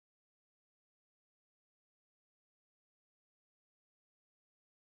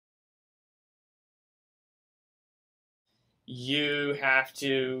you have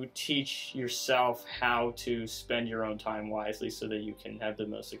to teach yourself how to spend your own time wisely so that you can have the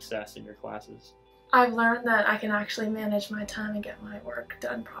most success in your classes. I've learned that I can actually manage my time and get my work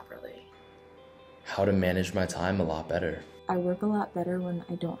done properly. How to manage my time a lot better. I work a lot better when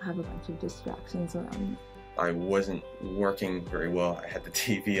I don't have a bunch of distractions around me. I wasn't working very well. I had the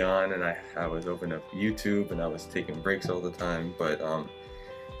TV on and I was opening up YouTube and I was taking breaks all the time. But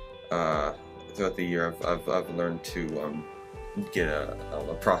throughout the year I've learned to get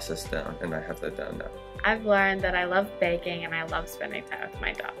a process down, and I have that down now. I've learned that I love baking and I love spending time with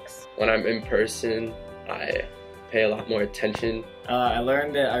my dogs. When I'm in person, I pay a lot more attention. I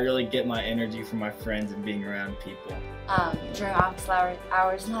learned that I really get my energy from my friends and being around people. During office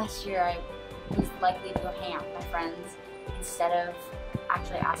hours last year, I was likely to go hang out with my friends instead of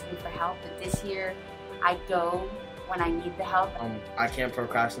actually asking for help. But this year, I go when I need the help. I can't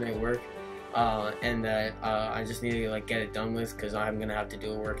procrastinate work, and that I just need to get it done with because I'm gonna have to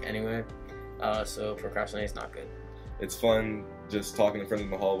do work anyway. So procrastinating is not good. It's fun just talking to friends in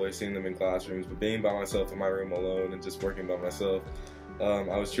the hallway, seeing them in classrooms, but being by myself in my room alone and just working by myself,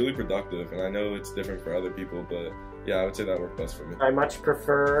 I was truly productive. And I know it's different for other people, but yeah, I would say that worked best for me. I much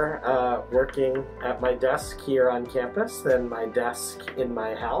prefer working at my desk here on campus than my desk in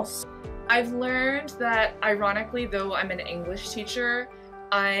my house. I've learned that, ironically, though I'm an English teacher,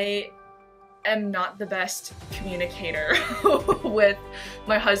 I am not the best communicator with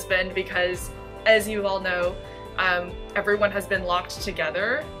my husband because, as you all know, everyone has been locked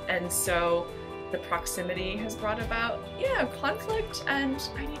together, and so the proximity has brought about, conflict, and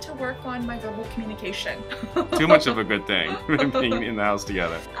I need to work on my verbal communication. Too much of a good thing, being in the house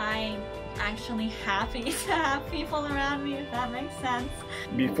together. I'm actually happy to have people around me, if that makes sense.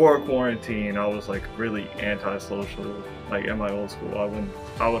 Before quarantine, I was really antisocial. In my old school,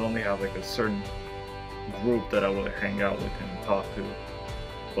 I would only have a certain group that I would hang out with and talk to.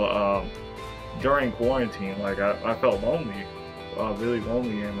 But during quarantine, I felt lonely, really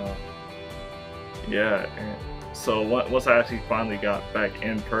lonely, and and so once I actually finally got back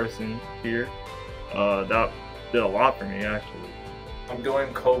in person here, that did a lot for me actually.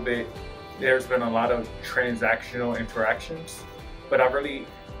 During COVID, there's been a lot of transactional interactions, but I really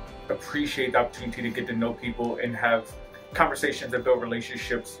appreciate the opportunity to get to know people and have conversations that build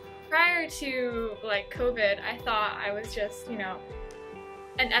relationships. Prior to COVID, I thought I was just,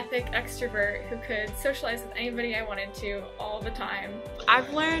 an epic extrovert who could socialize with anybody I wanted to all the time.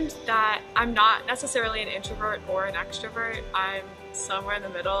 I've learned that I'm not necessarily an introvert or an extrovert. I'm somewhere in the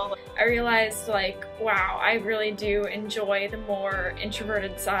middle. I realized wow, I really do enjoy the more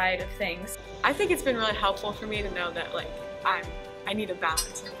introverted side of things. I think it's been really helpful for me to know that I need a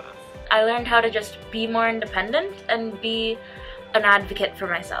balance of both. I learned how to just be more independent and be an advocate for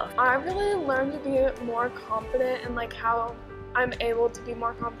myself. I really learned to be more confident and how I'm able to be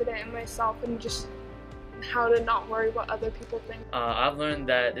more confident in myself and just how to not worry what other people think. I've learned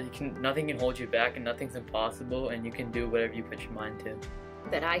that nothing can hold you back and nothing's impossible, and you can do whatever you put your mind to.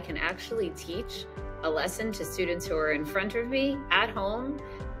 That I can actually teach a lesson to students who are in front of me, at home,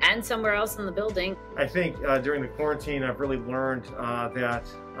 and somewhere else in the building. I think during the quarantine I've really learned that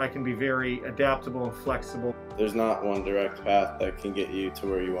I can be very adaptable and flexible. There's not one direct path that can get you to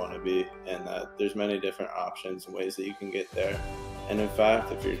where you want to be, and that there's many different options and ways that you can get there. And in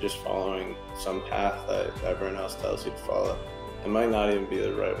fact, if you're just following some path that everyone else tells you to follow, it might not even be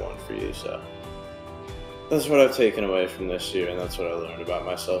the right one for you. So that's what I've taken away from this year, and that's what I learned about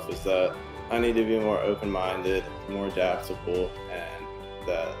myself, is that I need to be more open-minded, more adaptable, and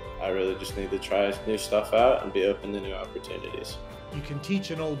that I really just need to try new stuff out and be open to new opportunities. You can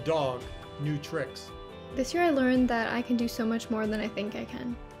teach an old dog new tricks. This year I learned that I can do so much more than I think I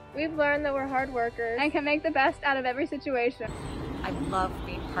can. We've learned that we're hard workers and can make the best out of every situation. I love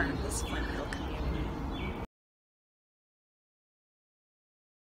being part of this Flint Hill community.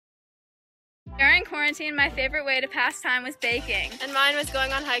 During quarantine, my favorite way to pass time was baking. And mine was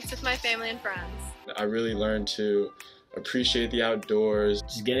going on hikes with my family and friends. I really learned to appreciate the outdoors.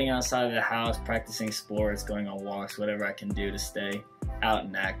 Just getting outside of the house, practicing sports, going on walks, whatever I can do to stay out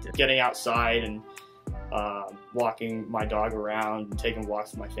and active. Getting outside and walking my dog around and taking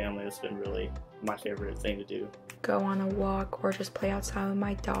walks with my family, that's been really my favorite thing to do. Go on a walk or just play outside with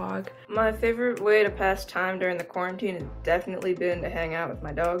my dog. My favorite way to pass time during the quarantine has definitely been to hang out with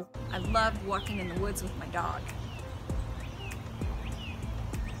my dog. I loved walking in the woods with my dog.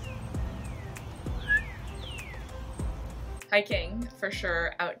 Hiking, for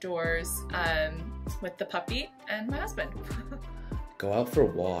sure, outdoors, with the puppy and my husband. Go out for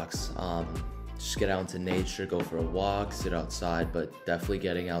walks. Just get out into nature, go for a walk, sit outside, but definitely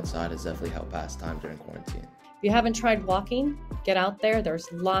getting outside has definitely helped pass time during quarantine. If you haven't tried walking, get out there. There's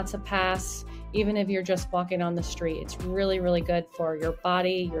lots of paths. Even if you're just walking on the street, it's really, really good for your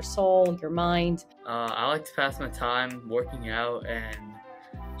body, your soul, your mind. I like to pass my time working out and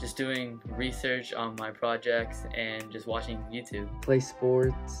just doing research on my projects and just watching YouTube. Play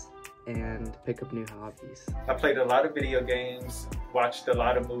sports and pick up new hobbies. I played a lot of video games, watched a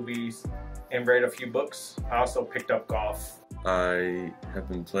lot of movies, and read a few books. I also picked up golf. I have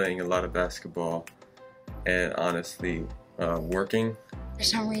been playing a lot of basketball and honestly working. For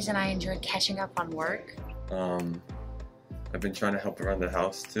some reason, I enjoyed catching up on work. I've been trying to help around the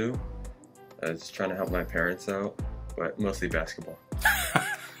house too. I was trying to help my parents out, but mostly basketball.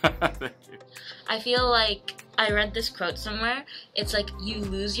 Thank you. I feel like I read this quote somewhere. It's like you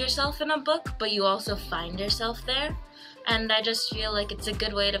lose yourself in a book, but you also find yourself there. And I just feel like it's a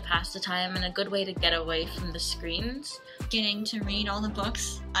good way to pass the time and a good way to get away from the screens. Getting to read all the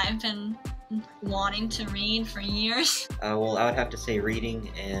books I've been wanting to read for years. Well, I would have to say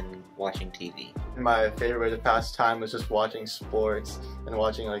reading and watching TV. My favorite way to pass time was just watching sports and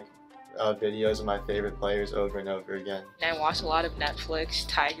watching like videos of my favorite players over and over again. I watched a lot of Netflix,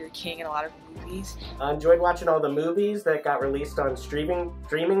 Tiger King, and a lot of movies. I enjoyed watching all the movies that got released on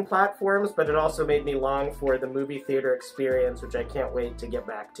streaming platforms, but it also made me long for the movie theater experience, which I can't wait to get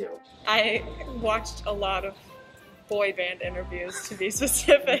back to. I watched a lot of boy band interviews, to be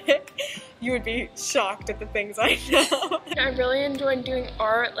specific. You would be shocked at the things I know. I really enjoyed doing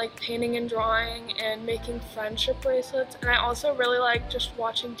art, like painting and drawing and making friendship bracelets, and I also really like just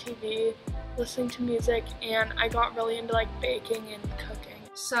watching TV, listening to music, and I got really into like baking and cooking.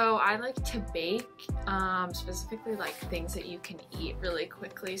 So I like to bake, specifically like things that you can eat really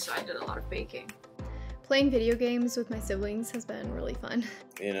quickly, so I did a lot of baking. Playing video games with my siblings has been really fun.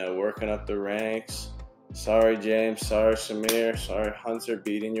 You know, working up the ranks. Sorry, James. Sorry, Samir. Sorry, Hunter,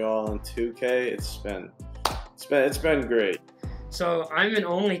 beating you all in 2K. It's been great. So I'm an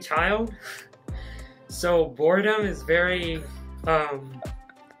only child. So boredom is very,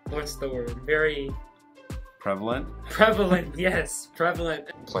 what's the word? Very prevalent. Prevalent, yes, prevalent.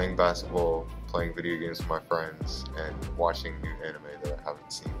 Playing basketball, playing video games with my friends, and watching new anime that I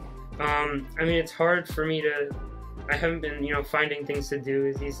haven't seen. I mean, it's hard for me I haven't been, finding things to do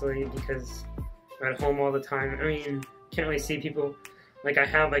as easily because I'm at home all the time. I mean, can't really see people. Like, I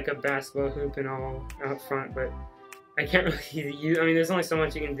have like a basketball hoop and all out front, but I can't really use. I mean, there's only so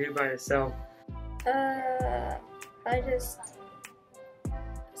much you can do by yourself. I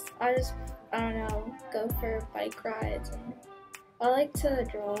don't know, go for bike rides, and I like to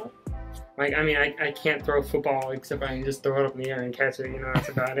draw. Like, I mean, I can't throw football except I can just throw it up in the air and catch it, that's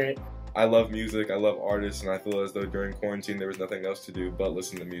about it. I love music, I love artists, and I feel as though during quarantine there was nothing else to do but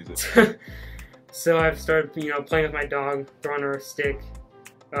listen to music. So I've started, playing with my dog, throwing her a stick,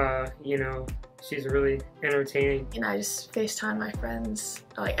 she's really entertaining. And I just FaceTime my friends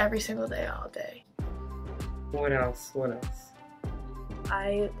like every single day, all day. What else?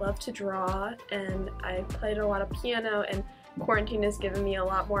 I love to draw, and I played a lot of piano, and quarantine has given me a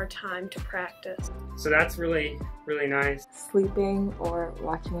lot more time to practice. So that's really, really nice. Sleeping or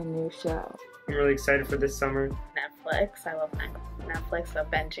watching a new show. I'm really excited for this summer. Netflix. I love Netflix, so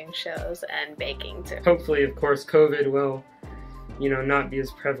binging shows and baking too. Hopefully, of course, COVID will, not be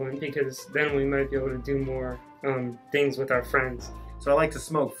as prevalent, because then we might be able to do more things with our friends. So I like to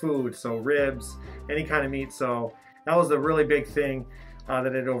smoke food, so ribs, any kind of meat. So that was a really big thing that I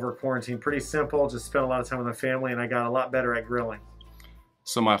did over quarantine. Pretty simple, just spent a lot of time with my family, and I got a lot better at grilling.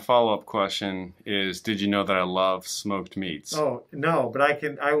 So my follow-up question is, did you know that I love smoked meats? Oh, no, but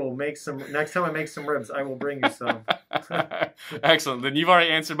I will make some, next time I make some ribs, I will bring you some. Excellent, then you've already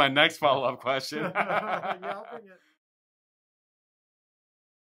answered my next follow-up question. Yeah, I'll bring it.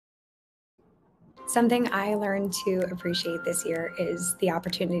 Something I learned to appreciate this year is the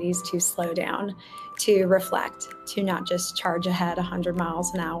opportunities to slow down, to reflect, to not just charge ahead 100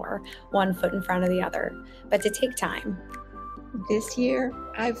 miles an hour, one foot in front of the other, but to take time. This year,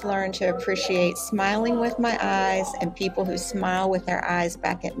 I've learned to appreciate smiling with my eyes and people who smile with their eyes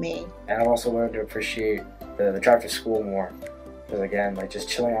back at me. And I've also learned to appreciate the drive to school more. Because again, like just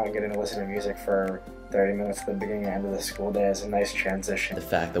chilling out and getting to listen to music for 30 minutes at the beginning and end of the school day is a nice transition. The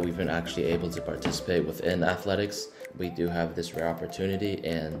fact that we've been actually able to participate within athletics, we do have this rare opportunity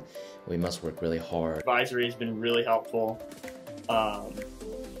and we must work really hard. Advisory has been really helpful,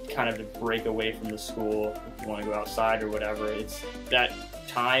 kind of to break away from the school if you want to go outside or whatever. That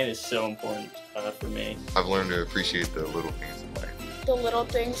time is so important for me. I've learned to appreciate the little things in life. the little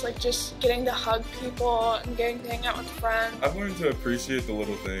things, like just getting to hug people and getting to hang out with friends. I've learned to appreciate the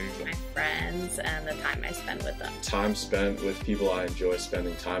little things. My friends and the time I spend with them. Time spent with people I enjoy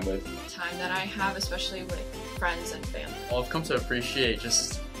spending time with. Time that I have, especially with friends and family. Well, I've come to appreciate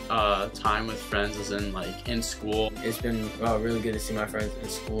just time with friends as in like in school. It's been really good to see my friends in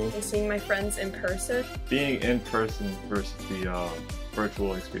school. And seeing my friends in person. Being in person versus the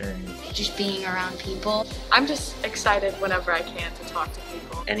virtual experience. Just being around people. I'm just excited whenever I can to talk to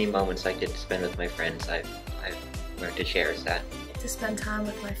people. Any moments I get to spend with my friends, I've learned to cherish that. To spend time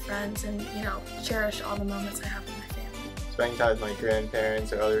with my friends and, you know, cherish all the moments I have with my family. Spending time with my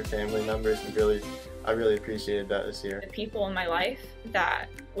grandparents or other family members, I really appreciated that this year. The people in my life that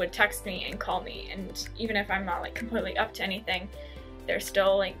would text me and call me, and even if I'm not like completely up to anything, they're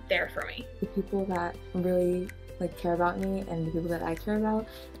still like there for me. The people that really like care about me and the people that I care about,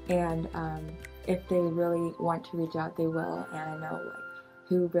 and if they really want to reach out, they will, and I know like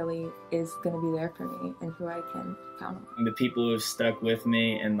who really is going to be there for me and who I can count on. The people who have stuck with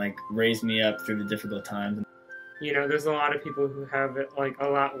me and like raised me up through the difficult times. You know, there's a lot of people who have it like a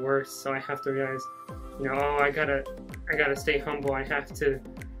lot worse, so I have to realize, you know, oh, I gotta stay humble. I have to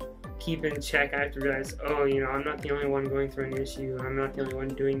keep in check. I have to realize, oh, you know, I'm not the only one going through an issue. I'm not the only one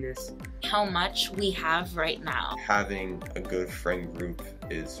doing this. How much we have right now. Having a good friend group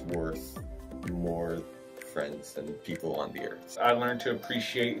is worth more friends than people on the earth. I learned to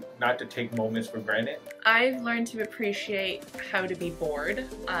appreciate, not to take moments for granted. I've learned to appreciate how to be bored,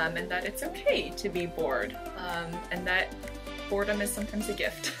 and that it's okay to be bored, and that boredom is sometimes a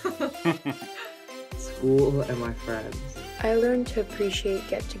gift. School and my friends. I learned to appreciate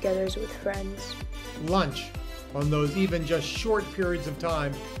get-togethers with friends. Lunch on those even just short periods of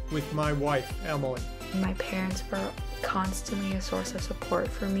time with my wife, Emily. My parents were constantly a source of support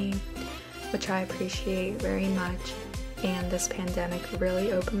for me, which I appreciate very much, and this pandemic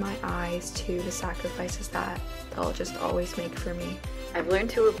really opened my eyes to the sacrifices that they'll just always make for me. I've learned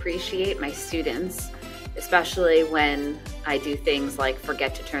to appreciate my students, especially when I do things like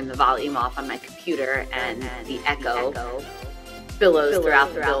forget to turn the volume off on my computer and the echo billows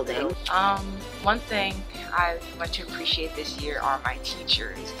throughout the building. One thing I've learned to appreciate this year are my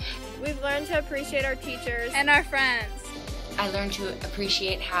teachers. We've learned to appreciate our teachers and our friends. I learned to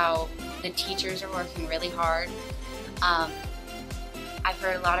appreciate how the teachers are working really hard. I've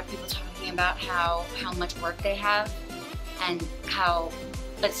heard a lot of people talking about how much work they have and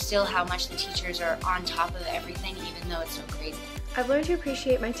but still how much the teachers are on top of everything, even though it's so crazy. I've learned to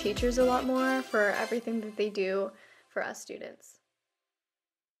appreciate my teachers a lot more for everything that they do for us students.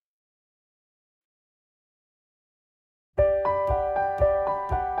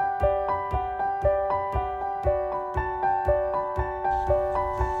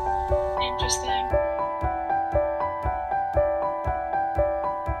 Interesting.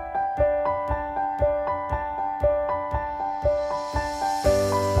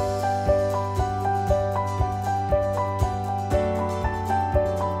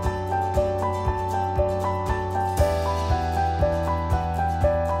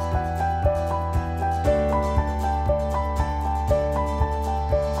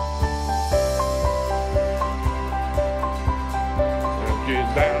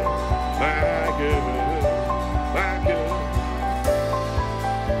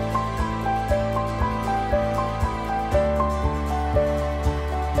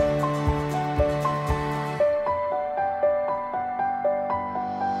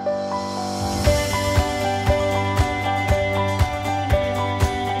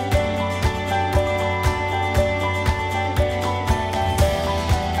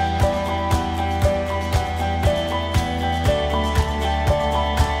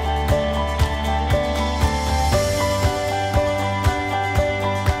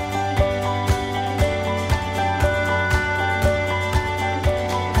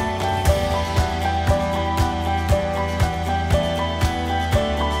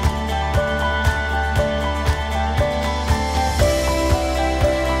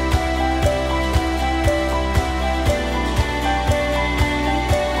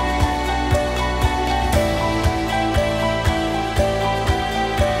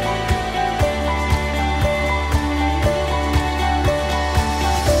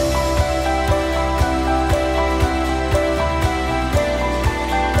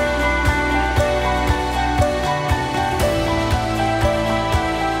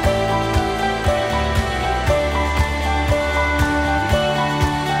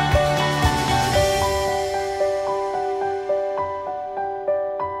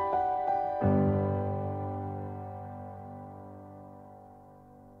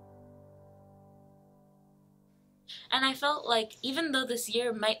 And I felt like even though this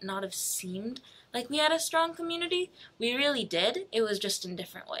year might not have seemed like we had a strong community, we really did. It was just in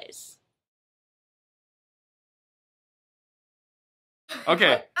different ways.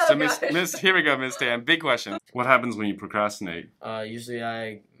 Okay, so Miss, here we go, Miss Tam. Big question. What happens when you procrastinate? Usually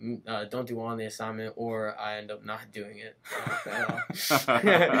I don't do well on the assignment, or I end up not doing it.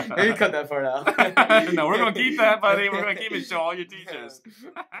 Maybe cut that part out. No, we're going to keep that, buddy. We're going to keep it to all your teachers.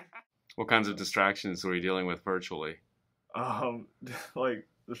 What kinds of distractions were you dealing with virtually? Like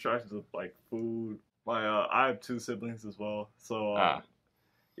distractions of like food. I have 2 siblings as well, so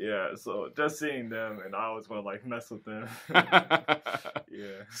yeah, so just seeing them, and I always want to like mess with them.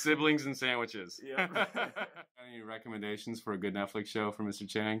 Yeah, siblings and sandwiches. Yeah. Any recommendations for a good Netflix show for Mr.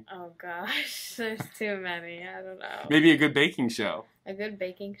 Chang? Oh gosh, there's too many. I don't know. Maybe a good baking show. A good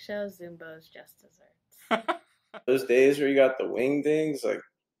baking show. Zumbo's Just Desserts. Those days where you got the wing dings, like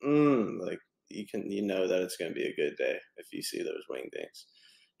you know that it's gonna be a good day if you see those wing dings.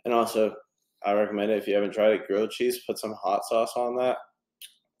 And also, I recommend it if you haven't tried it. Grilled cheese, put some hot sauce on that.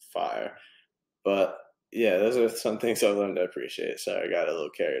 Fire. But yeah, those are some things I've learned to appreciate. Sorry, I got a little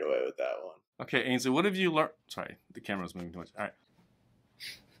carried away with that one. Okay, Ainsley, what have you learned? Sorry, the camera's moving too much. All right.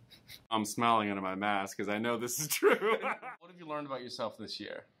 I'm smiling under my mask because I know this is true. What have you learned about yourself this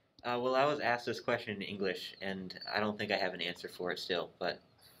year? Well, I was asked this question in English, and I don't think I have an answer for it still, but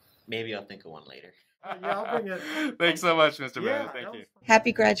maybe I'll think of one later. Yeah, I'll bring it. Thanks so much, Mr. Bennett. Thank you.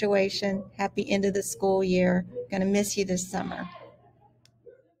 Happy graduation. Happy end of the school year. Gonna miss you this summer.